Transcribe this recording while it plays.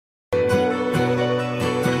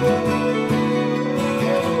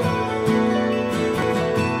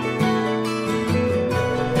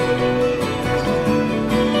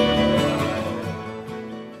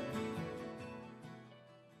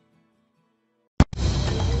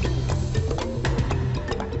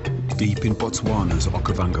Deep in Botswana's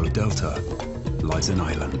Okavango Delta lies an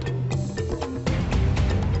island.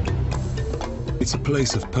 It's a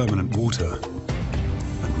place of permanent water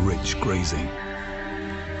and rich grazing.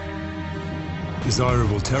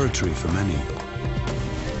 Desirable territory for many.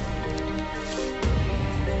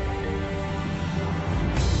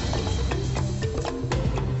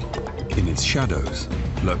 In its shadows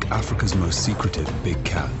lurk Africa's most secretive big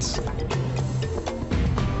cats.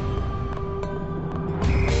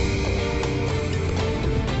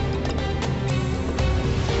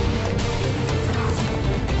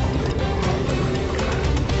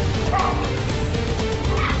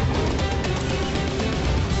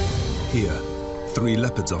 Here, 3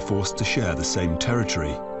 leopards are forced to share the same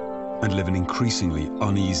territory and live an increasingly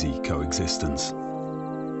uneasy coexistence.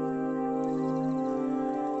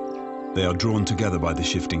 They are drawn together by the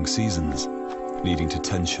shifting seasons, leading to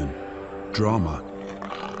tension, drama,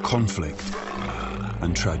 conflict,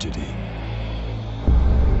 and tragedy.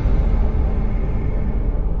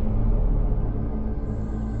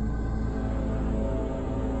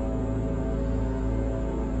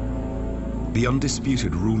 The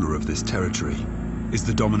undisputed ruler of this territory is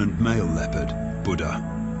the dominant male leopard, Buddha,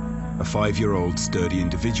 a 5-year-old sturdy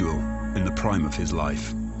individual in the prime of his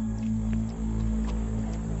life.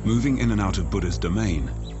 Moving in and out of Buddha's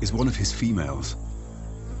domain is one of his females.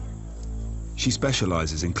 She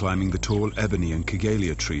specializes in climbing the tall ebony and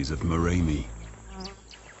Kigelia trees of Moremi.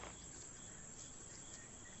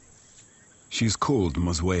 She is called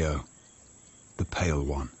Mosweo, the Pale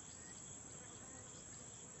One.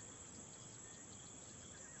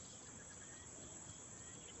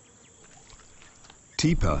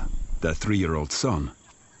 Tipa, their 3-year-old son,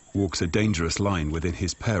 walks a dangerous line within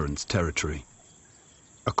his parents' territory.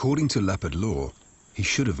 According to leopard law, he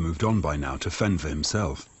should have moved on by now to fend for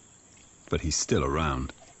himself, but he's still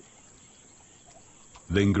around.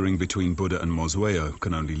 Lingering between Buddha and Mosweo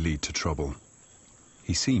can only lead to trouble.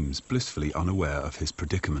 He seems blissfully unaware of his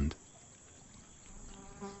predicament.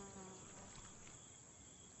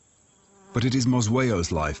 But it is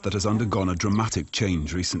Mosweo's life that has undergone a dramatic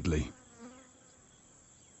change recently.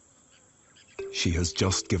 She has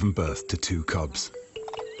just given birth to 2 cubs.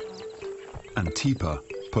 And Tipa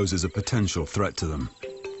poses a potential threat to them.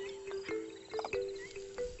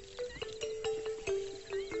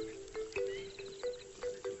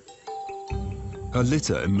 Her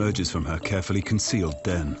litter emerges from her carefully concealed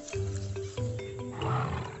den.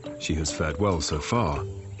 She has fared well so far.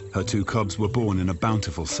 Her 2 cubs were born in a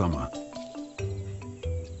bountiful summer.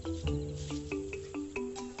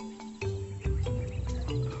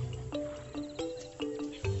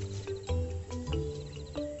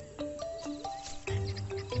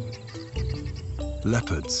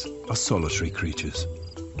 Leopards are solitary creatures,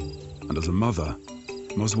 and as a mother,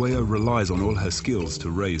 Mosweo relies on all her skills to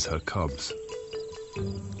raise her cubs.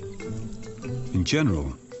 In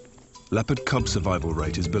general, leopard cub survival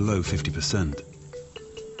rate is below 50%.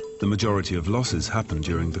 The majority of losses happen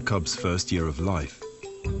during the cub's first year of life,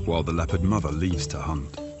 while the leopard mother leaves to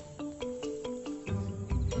hunt.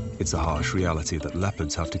 It's a harsh reality that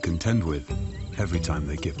leopards have to contend with every time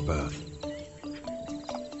they give birth.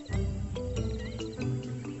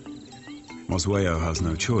 Mosweo has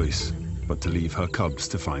no choice but to leave her cubs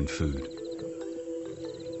to find food.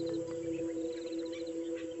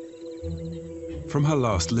 From her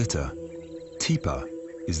last litter, Tipa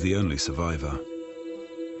is the only survivor.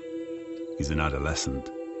 He's an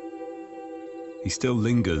adolescent. He still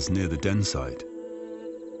lingers near the den site,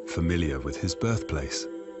 familiar with his birthplace,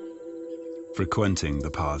 frequenting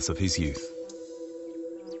the paths of his youth.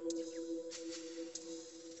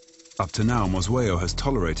 Up to now, Mosweo has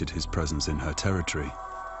tolerated his presence in her territory.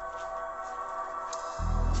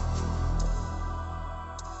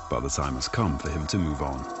 But the time has come for him to move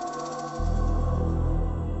on.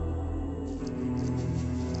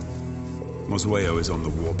 Mosweo is on the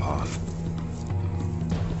warpath.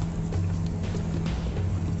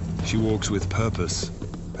 She walks with purpose,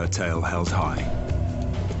 her tail held high.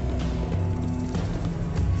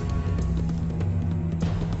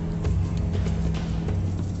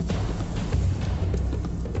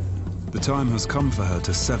 The time has come for her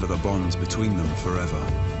to sever the bonds between them forever.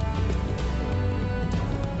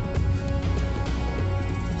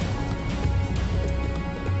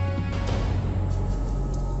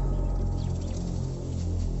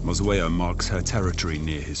 Mosweo marks her territory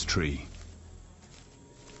near his tree.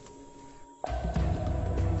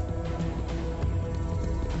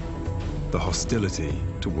 The hostility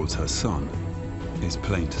towards her son is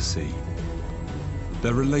plain to see.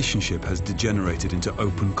 Their relationship has degenerated into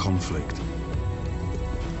open conflict.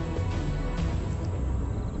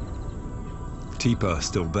 Teeper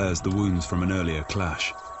still bears the wounds from an earlier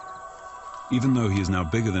clash. Even though he is now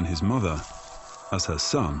bigger than his mother, as her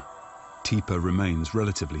son, Teeper remains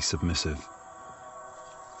relatively submissive.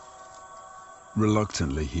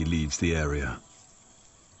 Reluctantly, he leaves the area,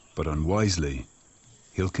 but unwisely,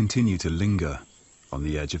 he'll continue to linger on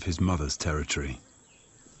the edge of his mother's territory.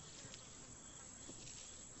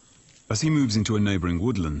 As he moves into a neighboring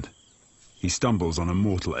woodland, he stumbles on a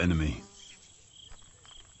mortal enemy.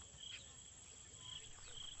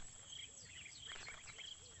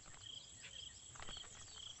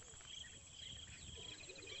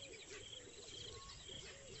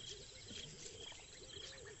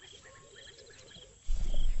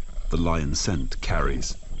 The lion's scent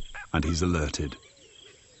carries, and he's alerted.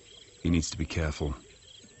 He needs to be careful.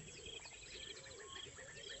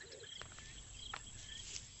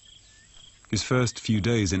 His first few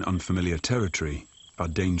days in unfamiliar territory are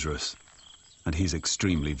dangerous, and he's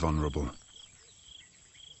extremely vulnerable.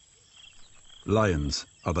 Lions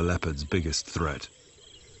are the leopard's biggest threat.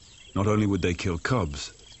 Not only would they kill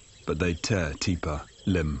cubs, but they'd tear Teeper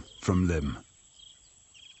limb from limb.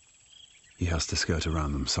 He has to skirt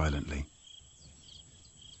around them silently.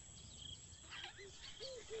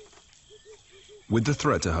 With the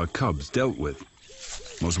threat to her cubs dealt with,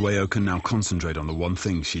 Mosweo can now concentrate on the one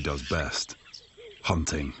thing she does best: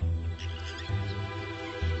 hunting.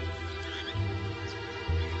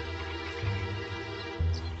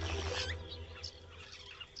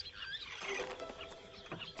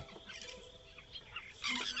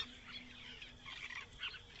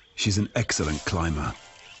 She's an excellent climber.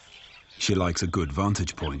 She likes a good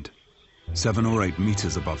vantage point, 7 or 8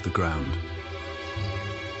 meters above the ground.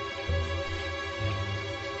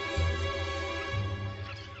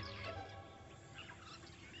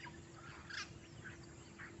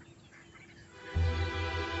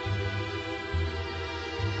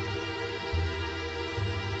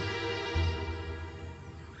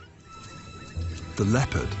 The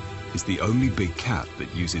leopard is the only big cat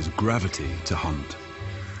that uses gravity to hunt.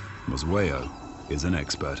 Mosweo is an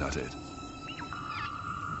expert at it.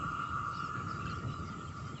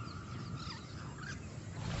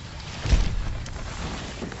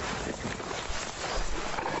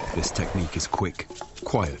 This technique is quick,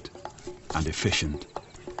 quiet, and efficient.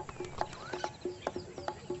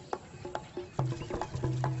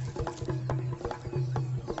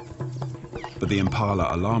 But the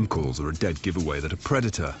impala alarm calls are a dead giveaway that a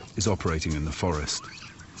predator is operating in the forest.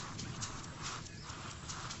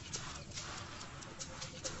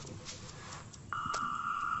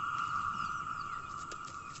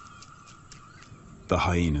 The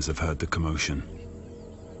hyenas have heard the commotion.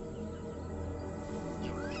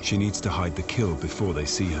 She needs to hide the kill before they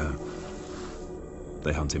see her.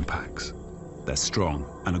 They hunt in packs. They're strong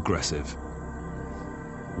and aggressive.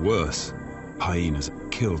 Worse, hyenas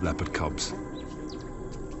kill leopard cubs.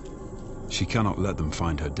 She cannot let them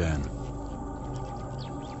find her den.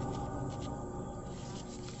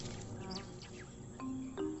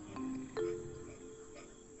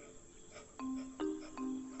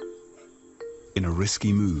 In a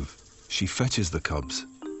risky move, she fetches the cubs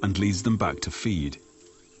and leads them back to feed,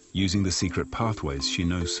 using the secret pathways she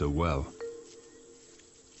knows so well.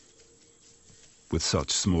 With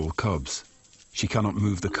such small cubs, she cannot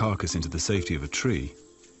move the carcass into the safety of a tree,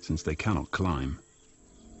 since they cannot climb.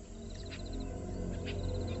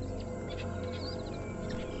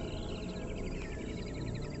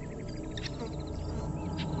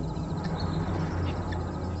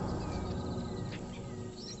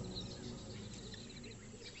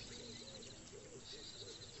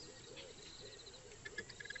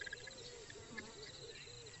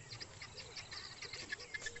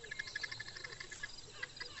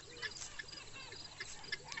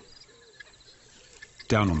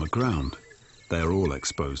 Down on the ground, they are all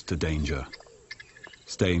exposed to danger.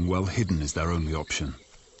 Staying well hidden is their only option.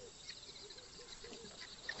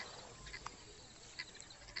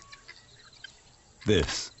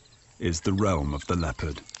 This is the realm of the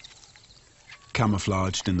leopard.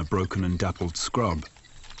 Camouflaged in the broken and dappled scrub,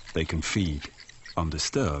 they can feed,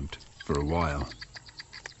 undisturbed, for a while.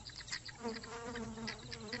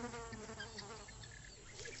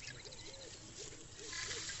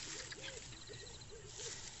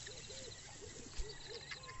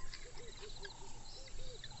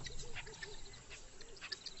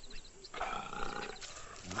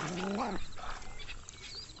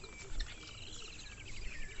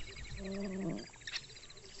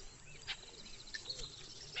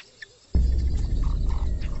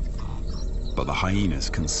 But the hyenas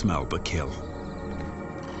can smell the kill.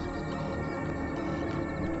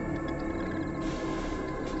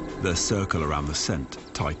 Their circle around the scent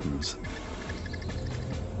tightens.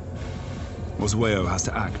 Oswego has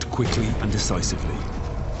to act quickly and decisively.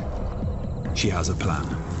 She has a plan.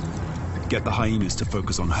 Get the hyenas to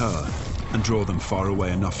focus on her and draw them far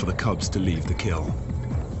away enough for the cubs to leave the kill.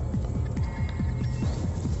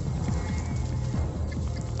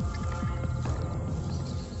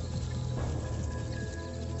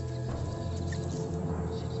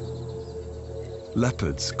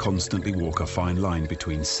 Leopards constantly walk a fine line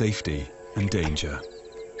between safety and danger.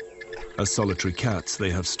 As solitary cats,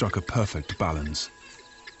 they have struck a perfect balance.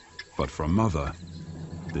 But for a mother,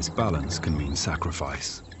 this balance can mean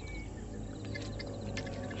sacrifice.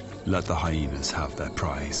 Let the hyenas have their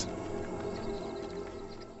prize.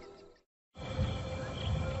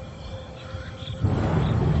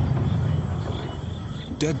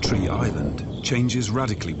 Dead Tree Island changes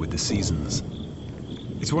radically with the seasons.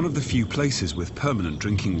 It's one of the few places with permanent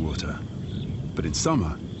drinking water. But in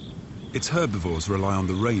summer, its herbivores rely on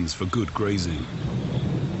the rains for good grazing.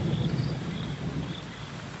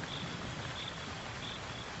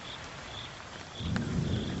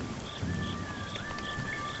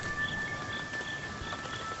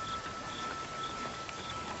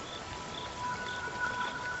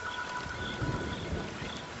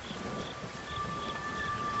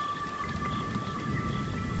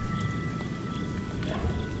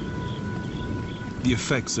 The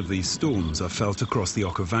effects of these storms are felt across the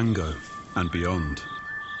Okavango and beyond.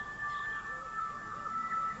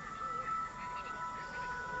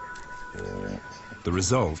 The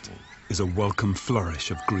result is a welcome flourish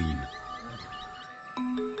of green.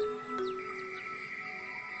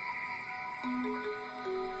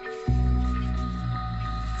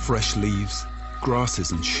 Fresh leaves,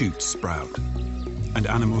 grasses and shoots sprout, and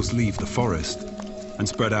animals leave the forest and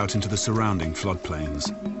spread out into the surrounding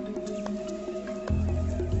floodplains.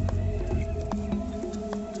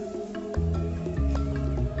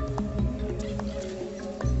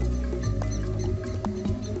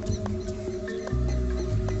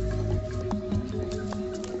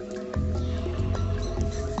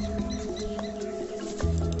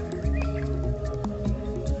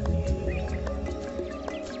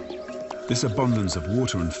 This abundance of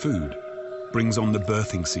water and food brings on the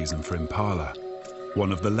birthing season for impala, one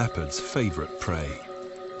of the leopard's favorite prey.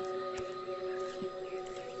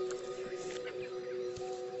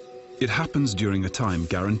 It happens during a time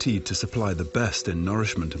guaranteed to supply the best in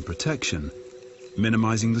nourishment and protection,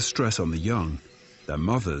 minimizing the stress on the young, their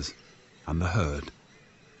mothers, and the herd.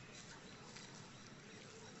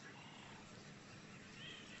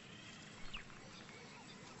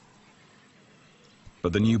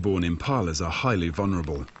 But the newborn impalas are highly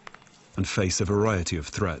vulnerable and face a variety of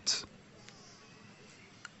threats.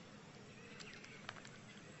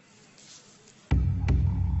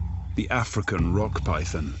 The African rock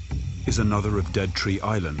python is another of Dead Tree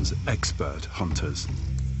Island's expert hunters.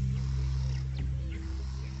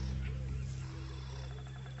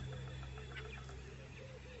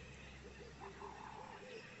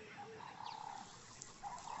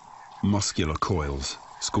 Muscular coils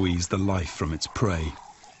squeeze the life from its prey,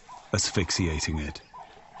 asphyxiating it.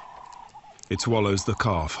 It swallows the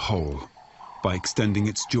calf whole by extending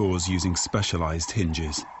its jaws using specialized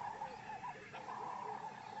hinges.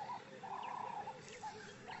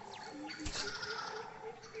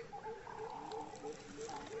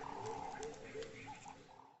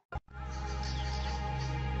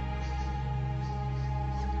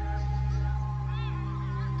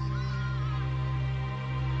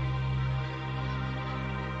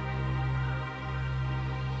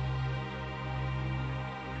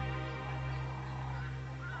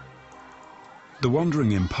 The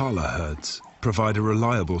wandering impala herds provide a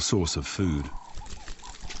reliable source of food.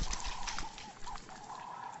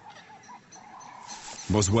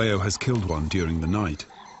 Oswego has killed one during the night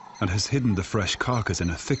and has hidden the fresh carcass in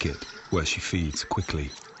a thicket where she feeds quickly.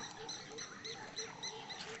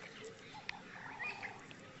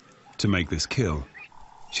 To make this kill,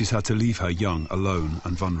 she's had to leave her young alone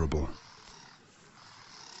and vulnerable.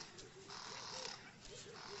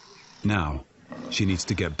 Now, she needs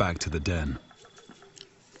to get back to the den.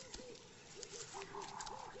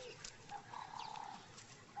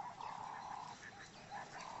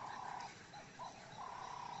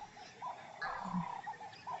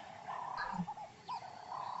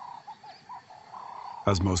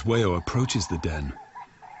 As Oswego approaches the den,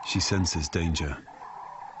 she senses danger.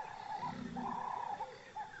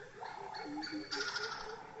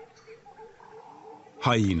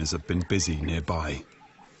 Hyenas have been busy nearby.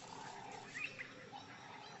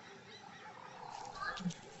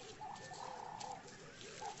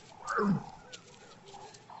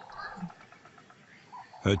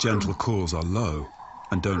 Her gentle calls are low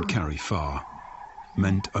and don't carry far.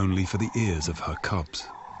 meant only for the ears of her cubs.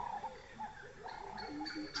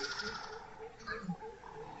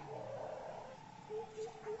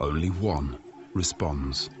 Only one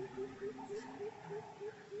responds.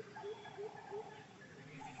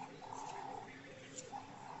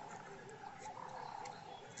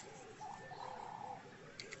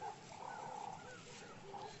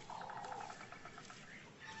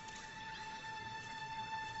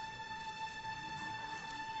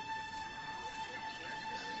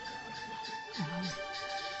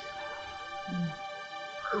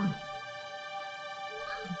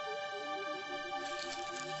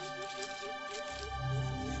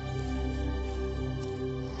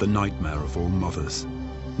 The nightmare of all mothers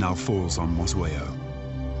now falls on Mosweo.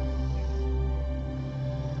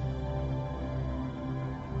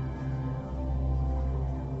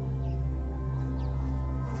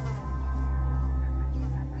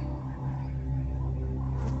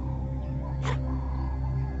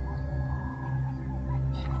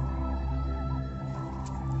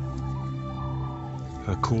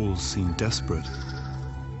 Her calls seem desperate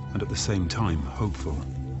and at the same time hopeful.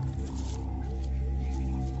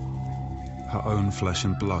 Her own flesh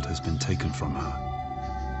and blood has been taken from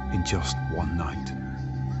her in just one night.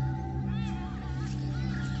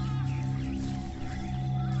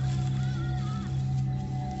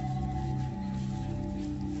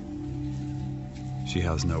 She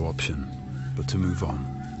has no option but to move on.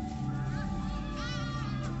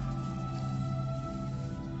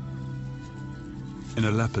 In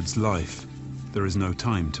a leopard's life, there is no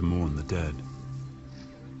time to mourn the dead.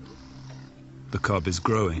 The cub is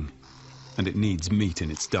growing, and it needs meat in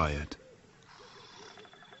its diet.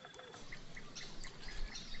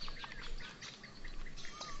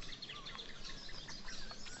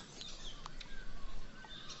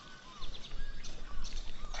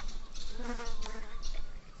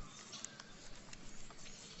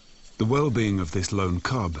 The well-being of this lone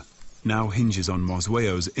cub now hinges on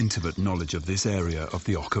Mosweo's intimate knowledge of this area of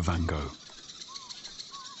the Okavango.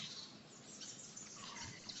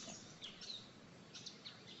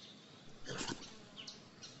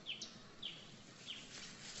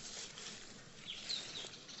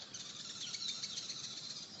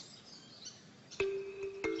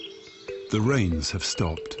 The rains have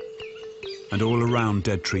stopped, and all around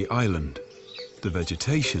Dead Tree Island, the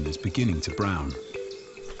vegetation is beginning to brown.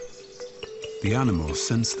 The animals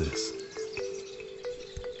sense this.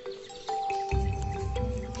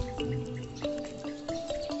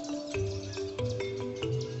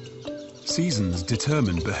 Seasons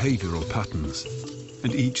determine behavioral patterns,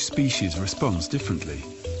 and each species responds differently.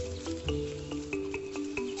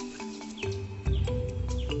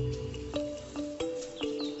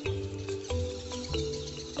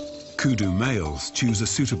 Kudu males choose a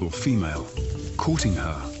suitable female, courting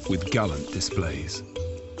her with gallant displays.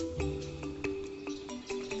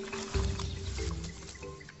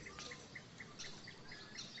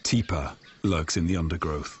 Tipa lurks in the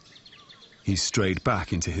undergrowth. He's strayed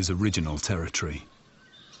back into his original territory.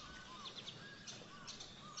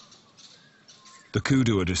 The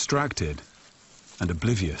kudu are distracted and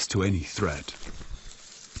oblivious to any threat.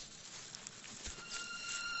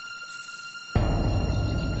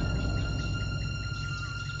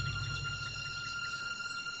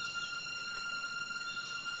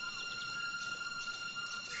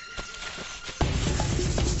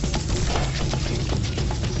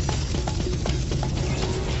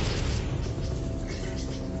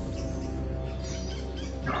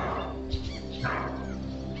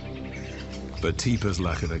 But Tipa's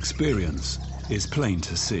lack of experience is plain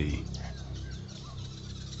to see.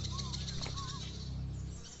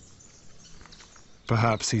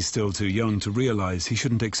 Perhaps he's still too young to realize he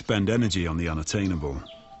shouldn't expend energy on the unattainable.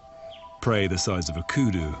 Prey the size of a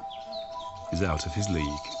kudu is out of his league.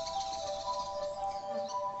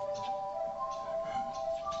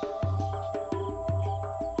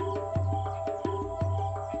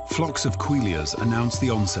 Flocks of quilias announce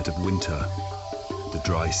the onset of winter, the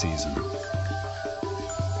dry season.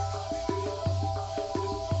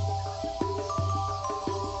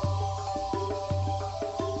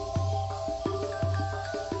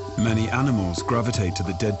 Many animals gravitate to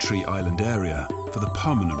the Dead Tree Island area for the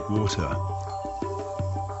permanent water.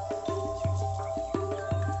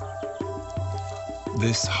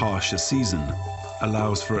 This harsher season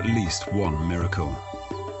allows for at least one miracle.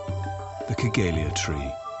 The Kigelia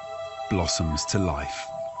tree blossoms to life.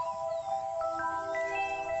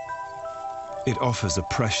 It offers a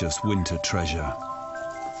precious winter treasure.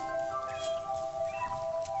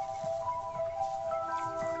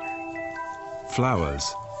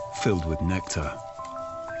 Flowers filled with nectar.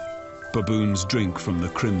 Baboons drink from the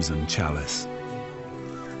crimson chalice.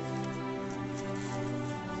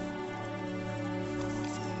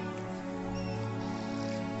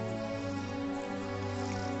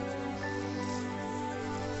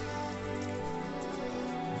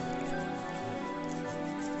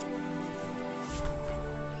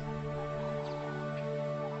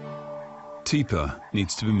 Teeper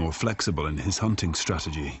needs to be more flexible in his hunting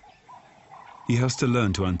strategy. He has to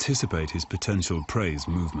learn to anticipate his potential prey's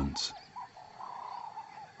movements.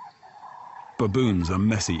 Baboons are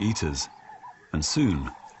messy eaters, and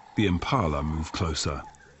soon the impala move closer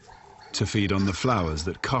to feed on the flowers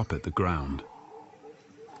that carpet the ground.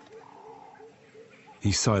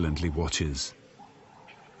 He silently watches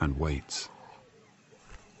and waits.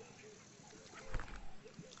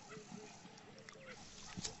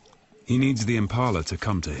 He needs the impala to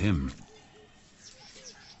come to him.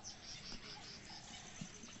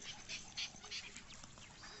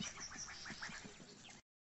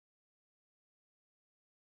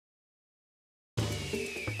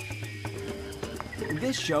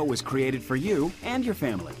 This show was created for you and your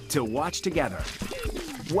family to watch together.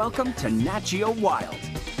 Welcome to Nat Geo Wild.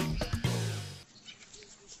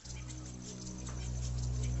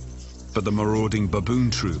 But the marauding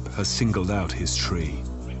baboon troop has singled out his tree.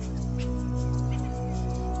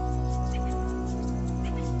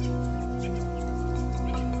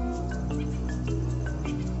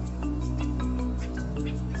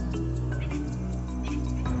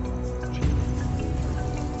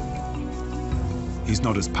 He's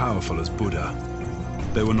not as powerful as Buddha.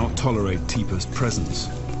 They will not tolerate Teeper's presence.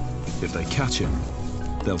 If they catch him,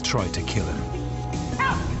 they'll try to kill him.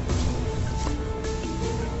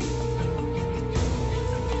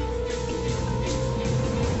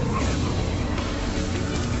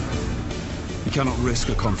 He cannot risk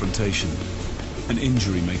a confrontation. An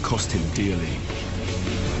injury may cost him dearly.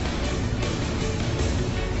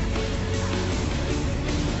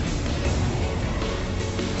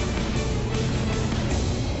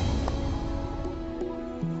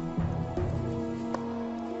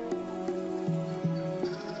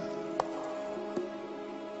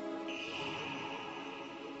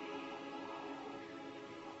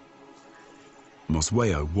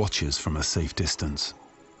 Mosweo watches from a safe distance,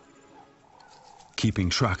 keeping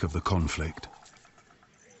track of the conflict.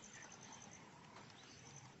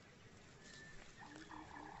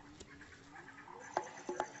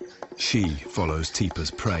 She follows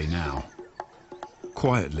Teeper's prey now.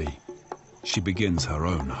 Quietly, she begins her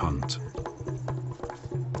own hunt.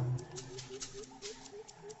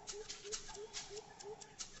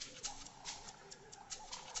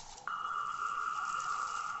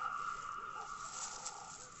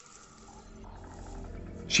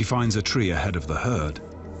 She finds a tree ahead of the herd,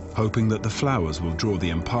 hoping that the flowers will draw the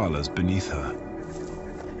impalas beneath her.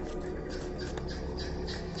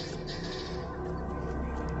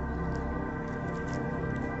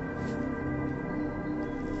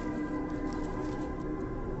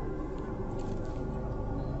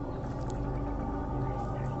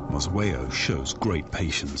 Mosweo shows great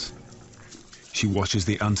patience. She watches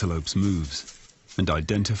the antelope's moves and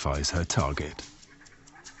identifies her target.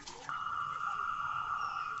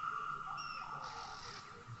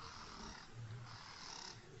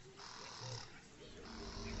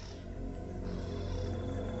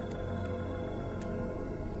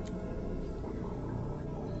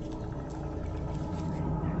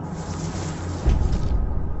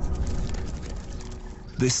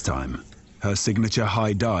 This time, her signature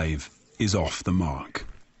high dive is off the mark.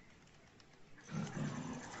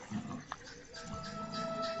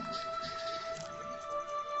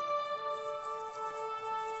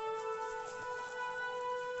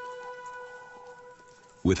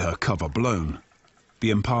 With her cover blown,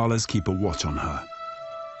 the impalas keep a watch on her.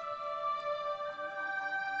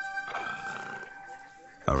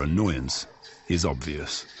 Her annoyance is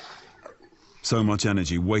obvious. So much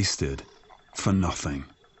energy wasted for nothing.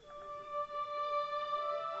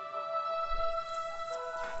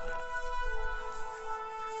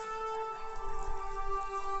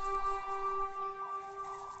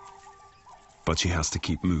 But she has to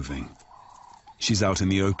keep moving. She's out in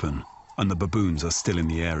the open, and the baboons are still in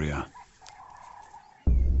the area.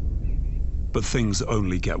 But things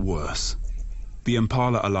only get worse. The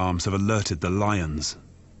impala alarms have alerted the lions.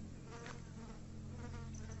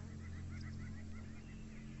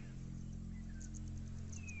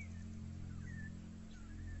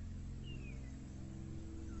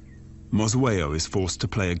 Mosweo is forced to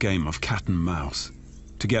play a game of cat and mouse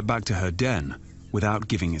to get back to her den without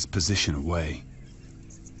giving its position away.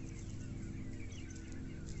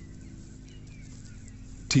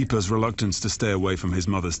 Teeper's reluctance to stay away from his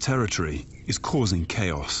mother's territory is causing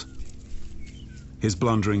chaos. His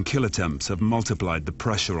blundering kill attempts have multiplied the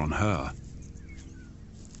pressure on her.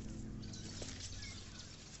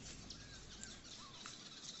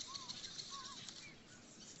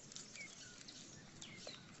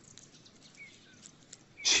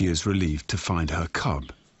 She is relieved to find her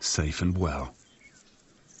cub safe and well.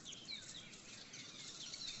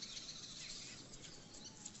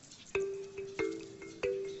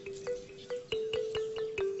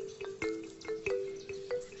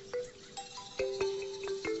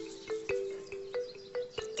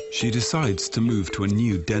 She decides to move to a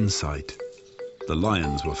new den site. The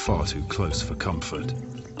lions were far too close for comfort.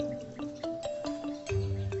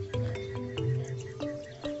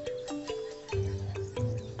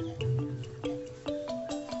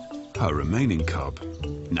 Her remaining cub,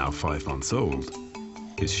 now 5 months old,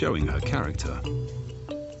 is showing her character.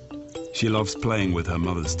 She loves playing with her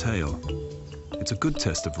mother's tail. It's a good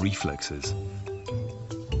test of reflexes.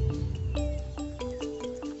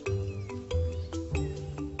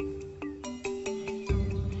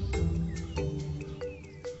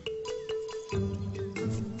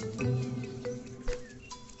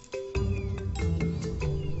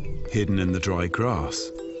 Hidden in the dry grass,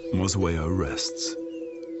 Mosweo rests,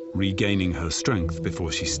 regaining her strength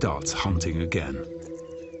before she starts hunting again.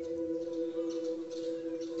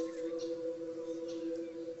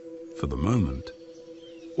 For the moment,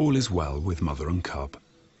 all is well with mother and cub.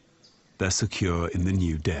 They're secure in the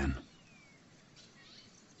new den.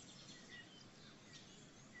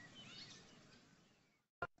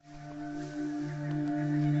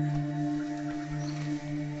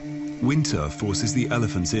 Winter forces the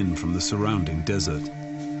elephants in from the surrounding desert.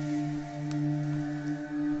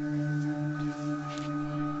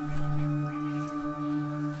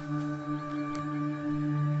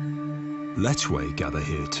 Lechwe gather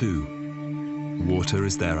here too. Water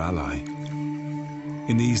is their ally.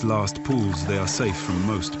 In these last pools, they are safe from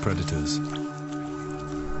most predators.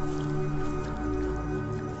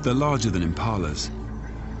 They're larger than impalas,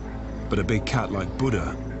 but a big cat like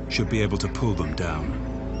Buddha should be able to pull them down.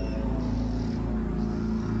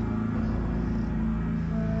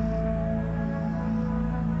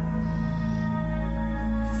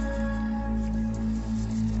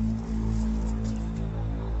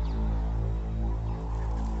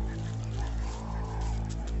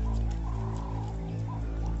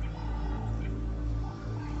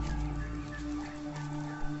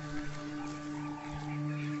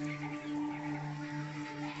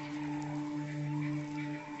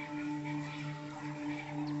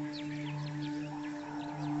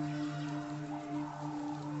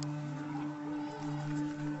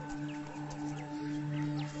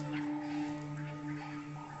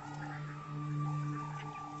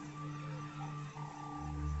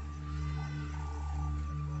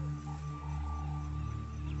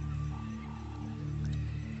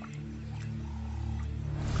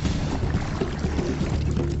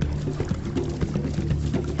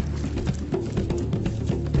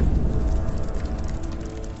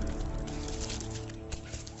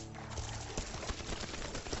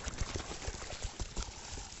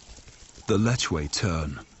 The Lechwe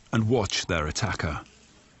turn and watch their attacker.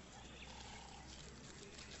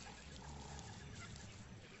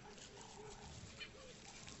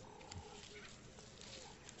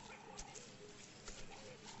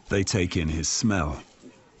 They take in his smell,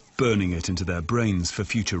 burning it into their brains for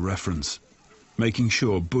future reference, making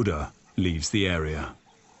sure Buddha leaves the area.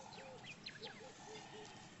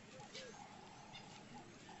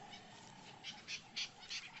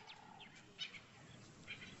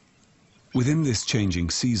 Within this changing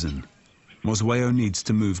season, Mosweo needs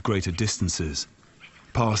to move greater distances,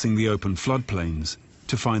 passing the open floodplains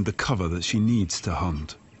to find the cover that she needs to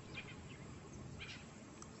hunt.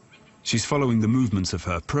 She's following the movements of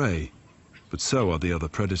her prey, but so are the other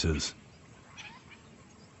predators.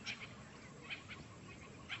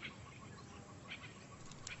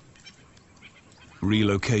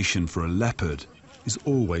 Relocation for a leopard is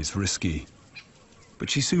always risky, but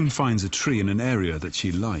she soon finds a tree in an area that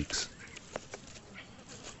she likes.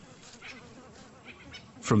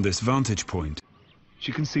 From this vantage point,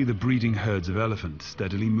 she can see the breeding herds of elephants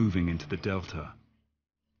steadily moving into the delta.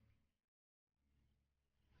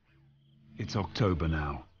 It's October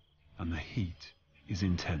now, and the heat is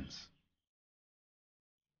intense.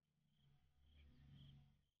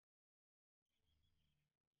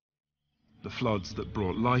 The floods that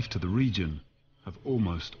brought life to the region have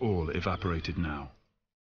almost all evaporated now.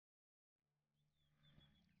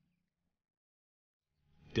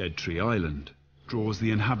 Dead Tree Island draws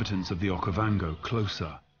the inhabitants of the Okavango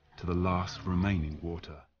closer to the last remaining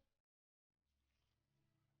water.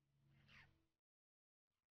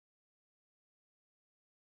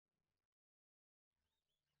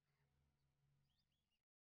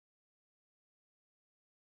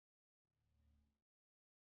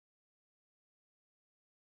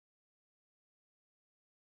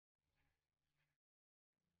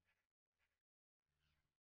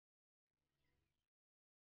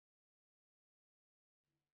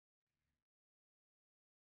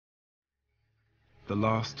 The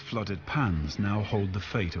last flooded pans now hold the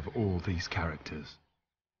fate of all these characters.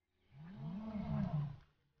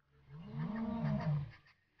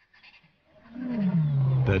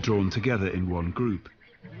 They're drawn together in one group,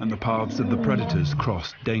 and the paths of the predators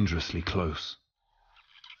cross dangerously close.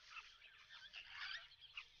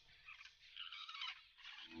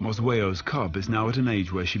 Mosweo's cub is now at an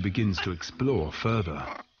age where she begins to explore further.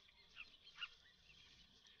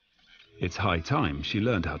 It's high time she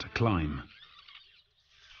learned how to climb.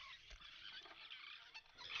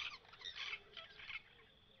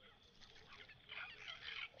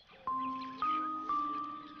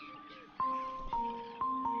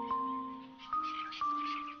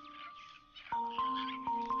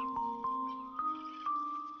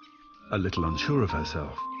 A little unsure of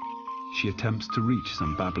herself, she attempts to reach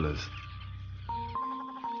some babblers.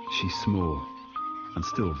 She's small and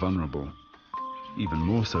still vulnerable, even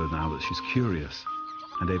more so now that she's curious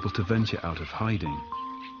and able to venture out of hiding,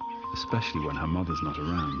 especially when her mother's not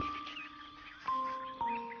around.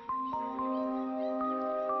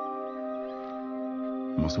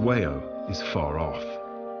 Mosweo is far off,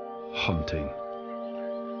 hunting.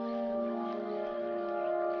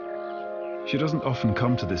 She doesn't often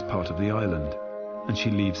come to this part of the island, and she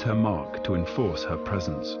leaves her mark to enforce her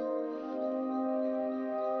presence.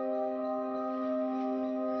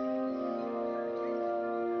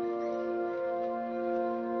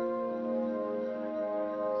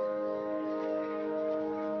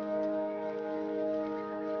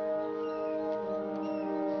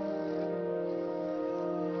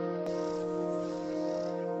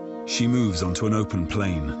 She moves onto an open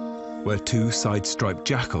plain, where two side-striped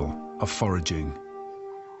jackal are foraging.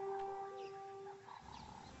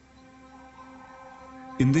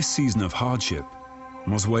 In this season of hardship,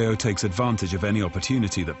 Mosweo takes advantage of any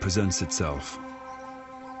opportunity that presents itself.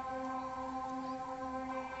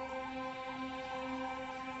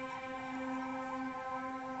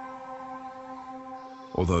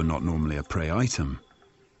 Although not normally a prey item,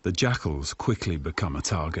 the jackals quickly become a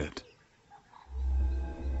target.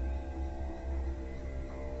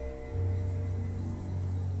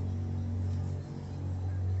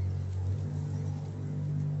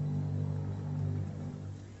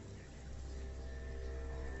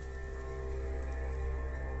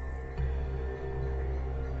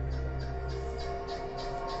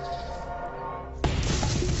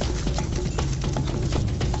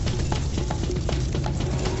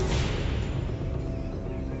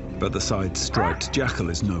 But the side-striped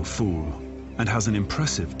jackal is no fool and has an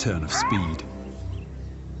impressive turn of speed.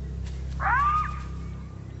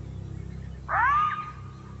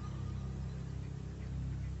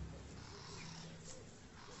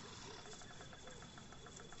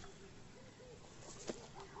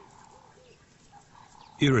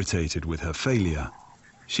 Irritated with her failure,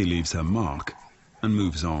 she leaves her mark and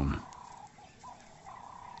moves on.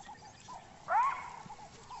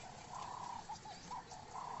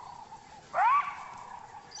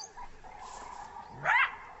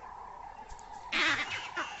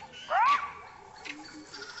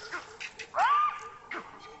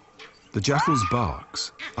 The jackal's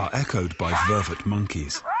barks are echoed by vervet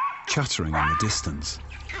monkeys, chattering in the distance.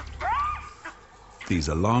 These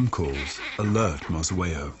alarm calls alert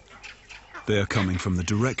Mosweo. They are coming from the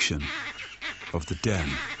direction of the den.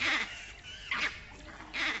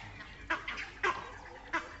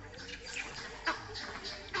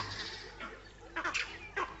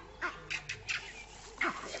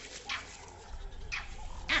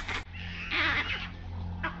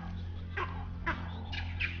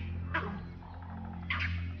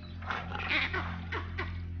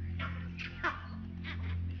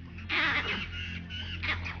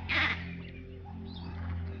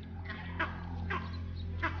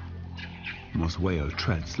 Mosweo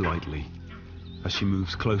treads lightly as she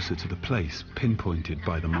moves closer to the place pinpointed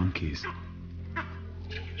by the monkeys.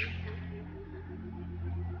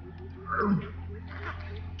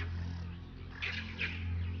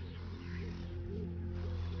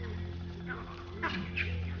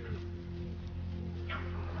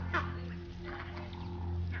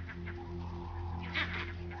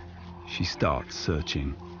 She starts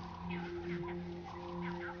searching.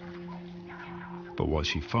 But what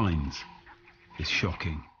she finds is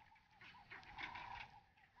shocking.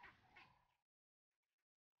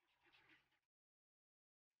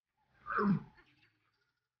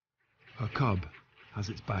 Her cub has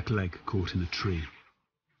its back leg caught in a tree,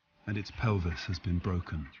 and its pelvis has been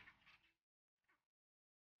broken.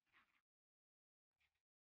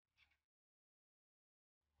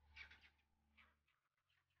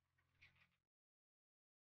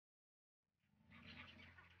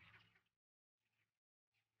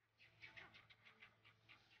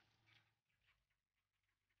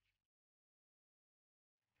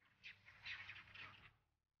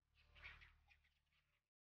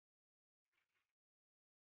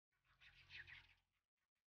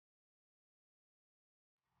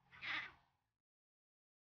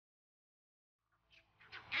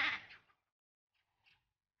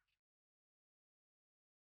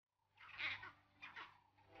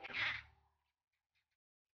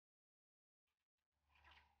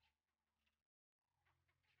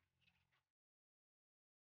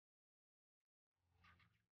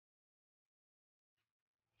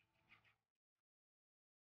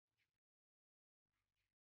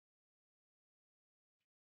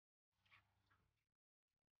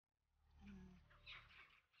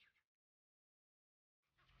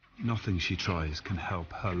 Nothing she tries can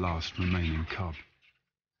help her last remaining cub.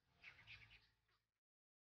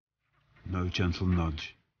 No gentle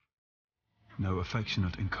nudge, no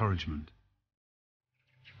affectionate encouragement,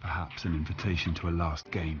 perhaps an invitation to a last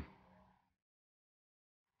game.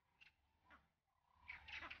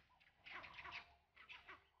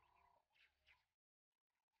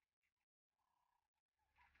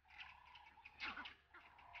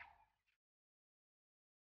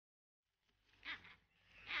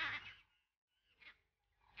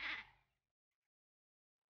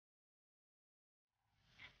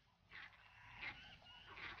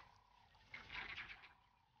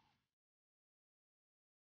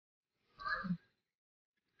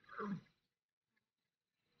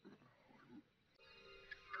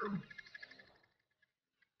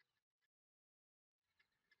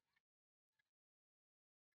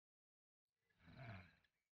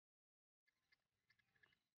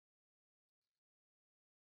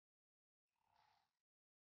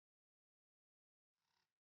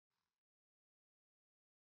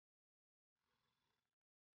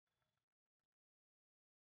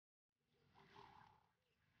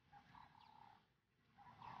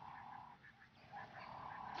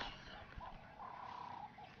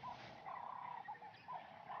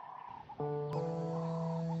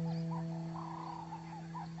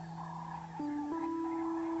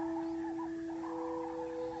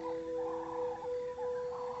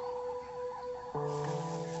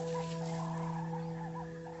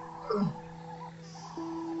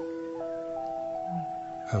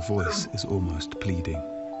 Her voice is almost pleading.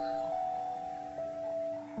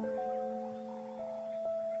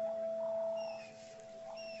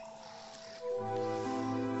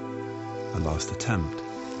 A last attempt,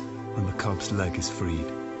 and the cub's leg is freed.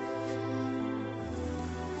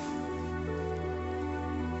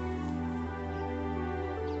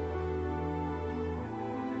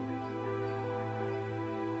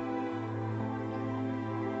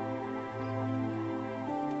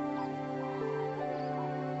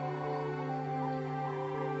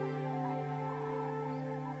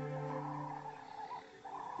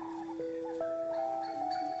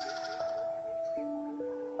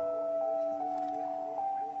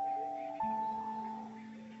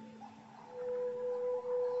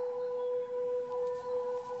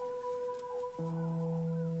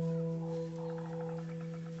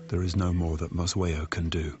 There is no more that Mosweo can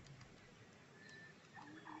do.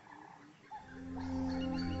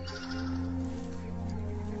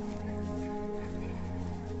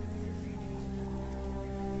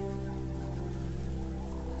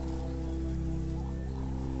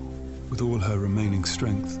 With all her remaining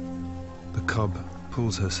strength, the cub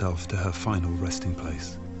pulls herself to her final resting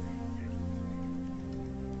place.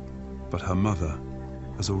 But her mother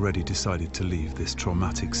has already decided to leave this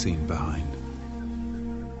traumatic scene behind.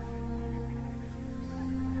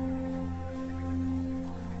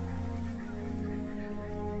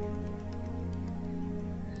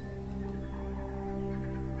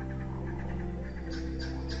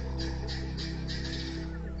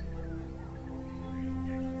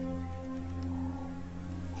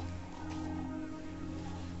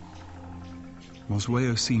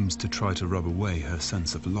 Mosweo seems to try to rub away her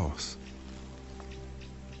sense of loss.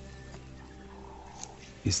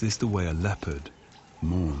 Is this the way a leopard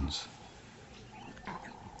mourns?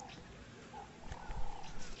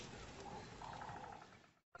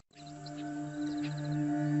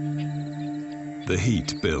 The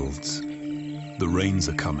heat builds. The rains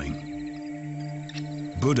are coming.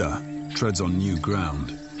 Buddha treads on new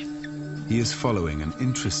ground. He is following an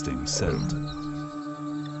interesting scent.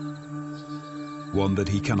 One that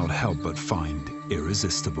he cannot help but find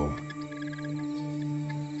irresistible.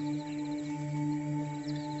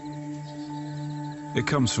 It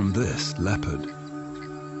comes from this leopard.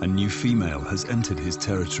 A new female has entered his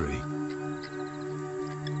territory.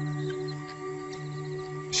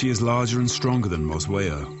 She is larger and stronger than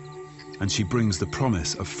Mosweo, and she brings the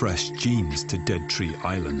promise of fresh genes to Dead Tree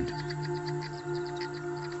Island.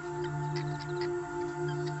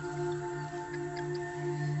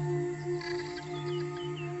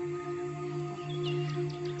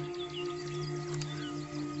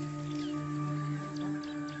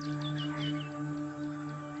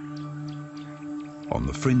 On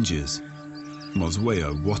the fringes,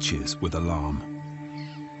 Mosweo watches with alarm.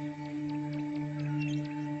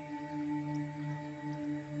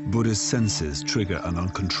 Buddha's senses trigger an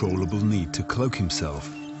uncontrollable need to cloak himself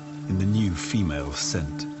in the new female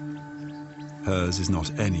scent. Hers is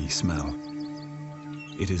not any smell.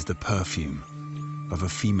 It is the perfume of a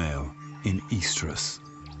female in estrus.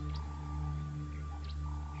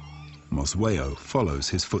 Mosweo follows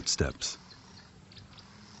his footsteps.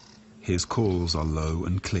 His calls are low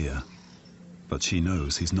and clear, but she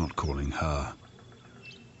knows he's not calling her.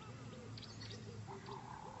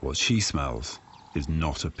 What she smells is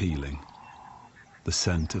not appealing. The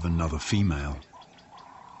scent of another female,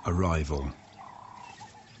 a rival.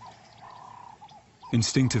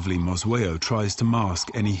 Instinctively, Mosweo tries to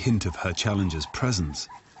mask any hint of her challenger's presence,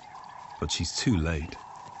 but she's too late.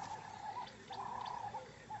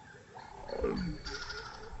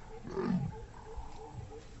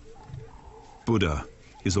 Buddha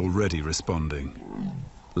is already responding,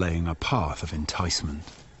 laying a path of enticement.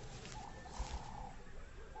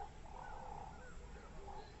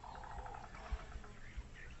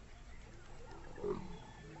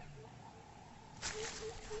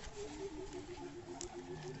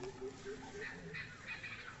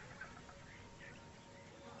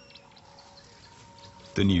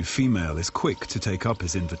 The new female is quick to take up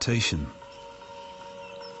his invitation.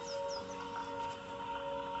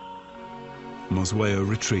 Mosweo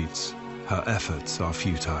retreats. Her efforts are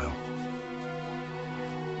futile.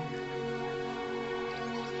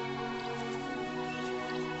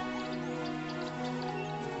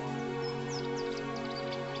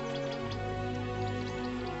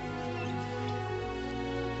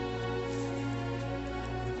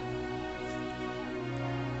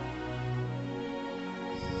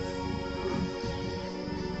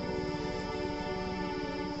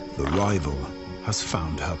 The rival has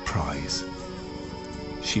found her prize.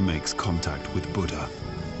 She makes contact with Buddha.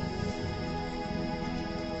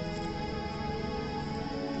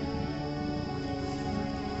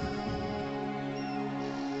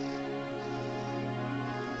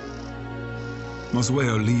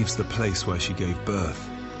 Mosweo leaves the place where she gave birth,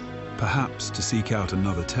 perhaps to seek out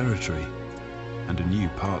another territory and a new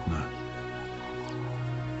partner.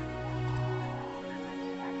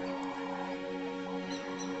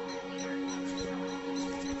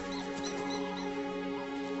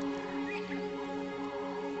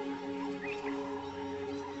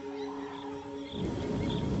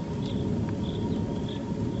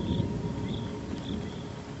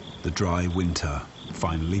 The dry winter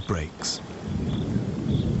finally breaks.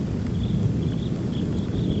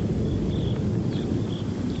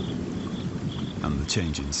 And the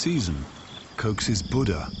change in season coaxes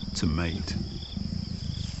Buddha to mate.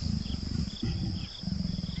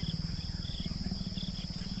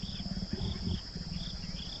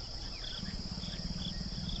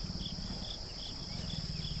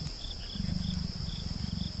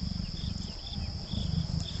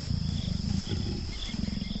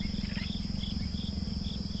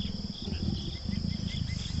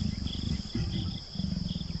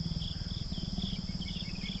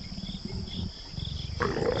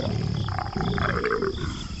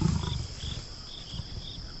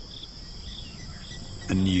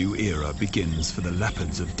 A new era begins for the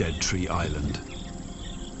leopards of Dead Tree Island.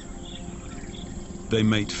 They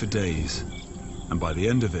mate for days, and by the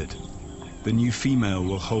end of it, the new female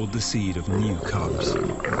will hold the seed of new cubs.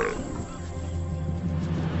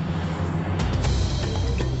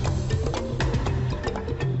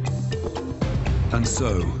 And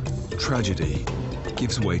so, tragedy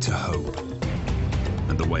gives way to hope,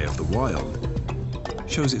 and the way of the wild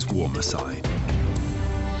shows its warmer side.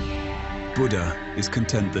 Buddha is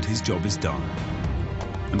content that his job is done,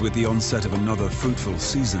 and with the onset of another fruitful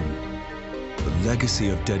season, the legacy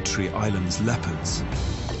of Dead Tree Island's leopards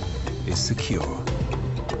is secure.